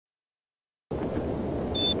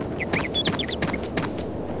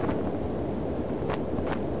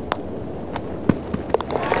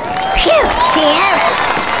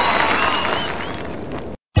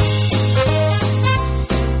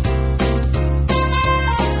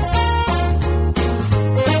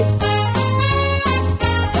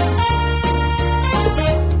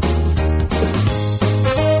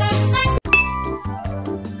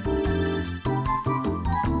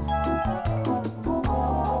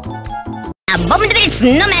Abominable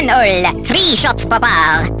snowman 3 shots per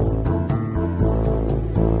bar.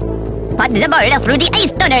 Put the ball through the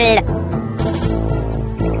ice tunnel.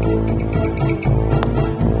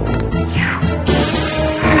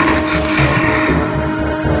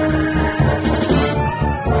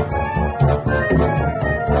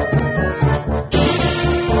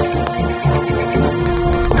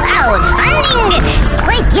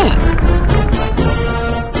 Quite yet.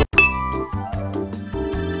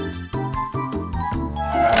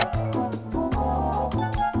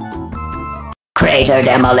 Crater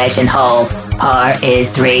demolition hole. Par is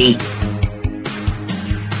 3.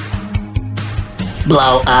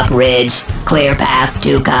 Blow up ridge. Clear path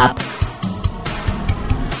to cup.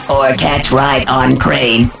 Or catch right on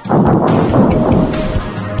crane.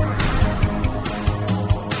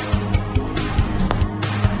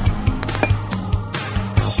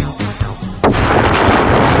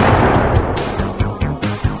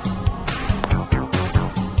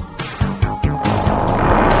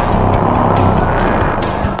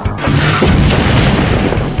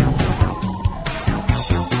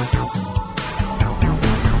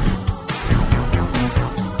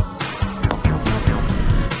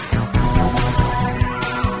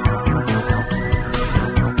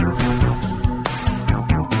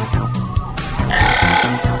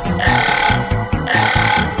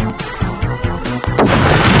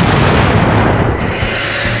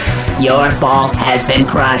 Your ball has been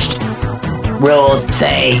crushed. Rules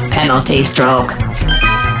say penalty stroke.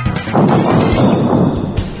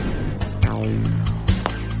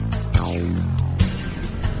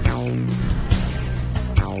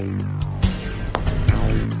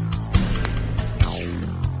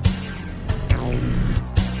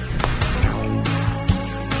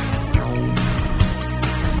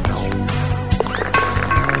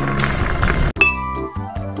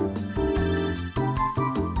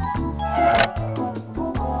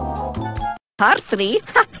 Par 3,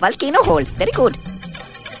 volcano hole, very good.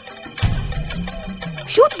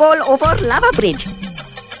 Shoot ball over lava bridge.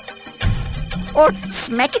 Or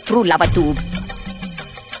smack it through lava tube.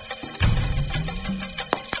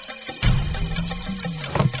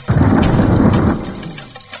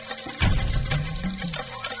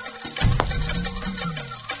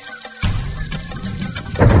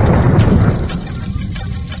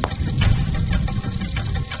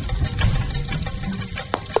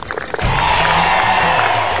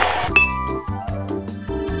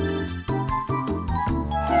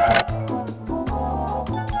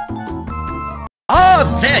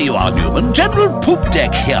 There you are, Newman. General Poop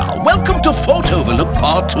Deck here. Welcome to Fort Overlook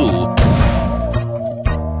Part 2.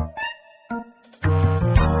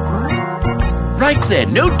 Right there.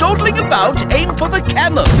 No dawdling about. Aim for the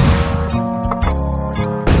cannon.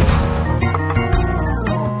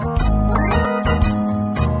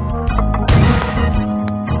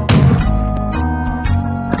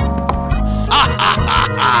 Ha ha ha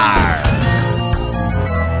ha!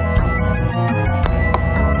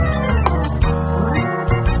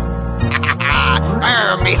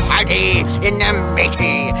 Me hearty in the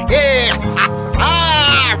matey. Yeah! Ha ha!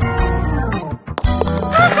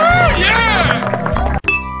 Yeah!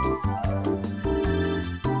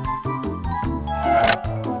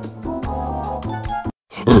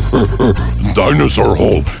 Dinosaur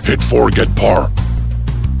hole. Hit 4, get par.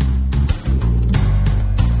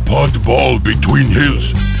 Pot ball between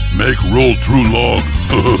hills. Make roll through log.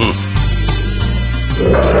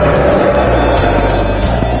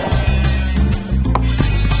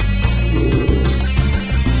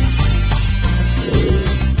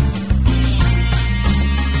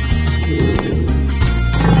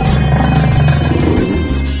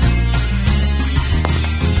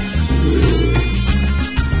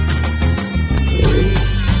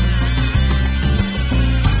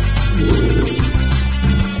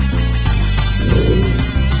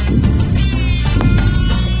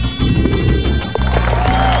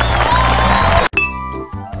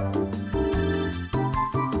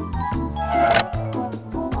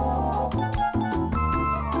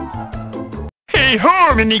 Hey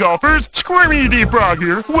ho, mini golfers! Squirmy the Frog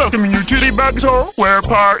here, welcoming you to the Bugs Hole, where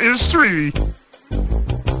par is 3.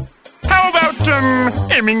 How about,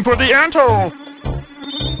 aiming for the ant hole?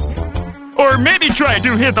 Or maybe try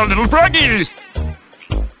to hit a little froggy?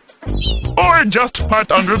 Or just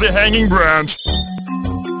putt under the hanging branch?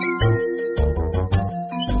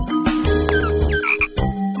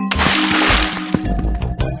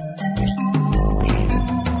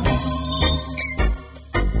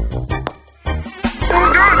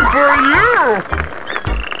 For you!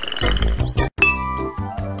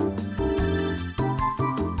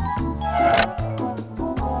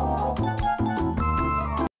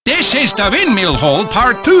 There This is the windmill hole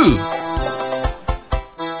part 2.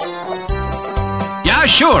 Yeah,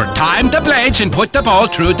 sure. Time the blades and put the ball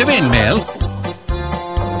through the windmill.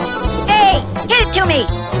 Hey, hit it to me.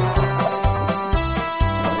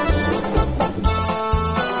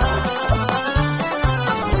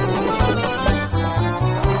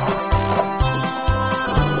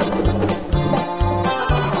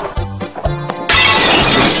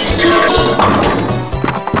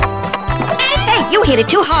 Hey, you hit it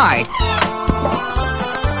too hard.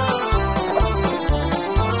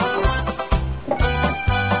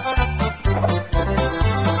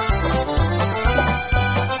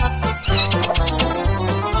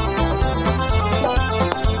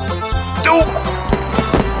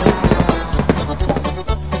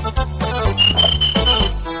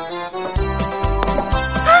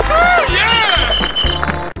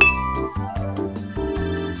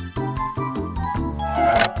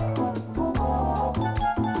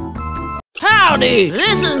 Howdy,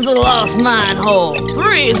 this is the Lost Mine Hole.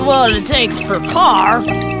 3 is what it takes for par.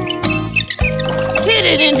 Hit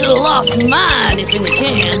it into the lost mine if you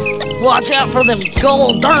can. Watch out for them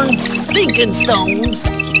gold darn sinking stones.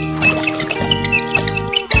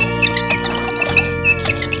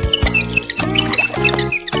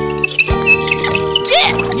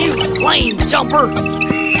 Get you flame jumper!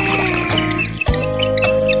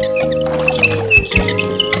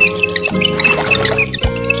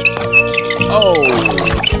 Oh.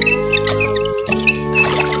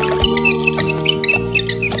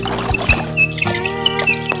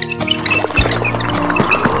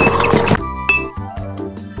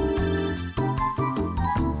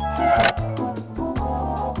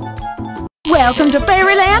 Welcome to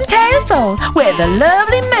Fairyland Castle, where the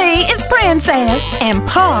lovely me is princess and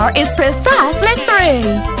par is precisely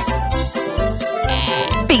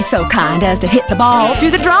 3. Be so kind as to hit the ball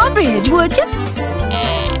through the drawbridge, would you?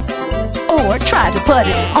 Or try to put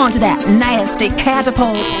it onto that nasty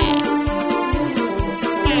catapult.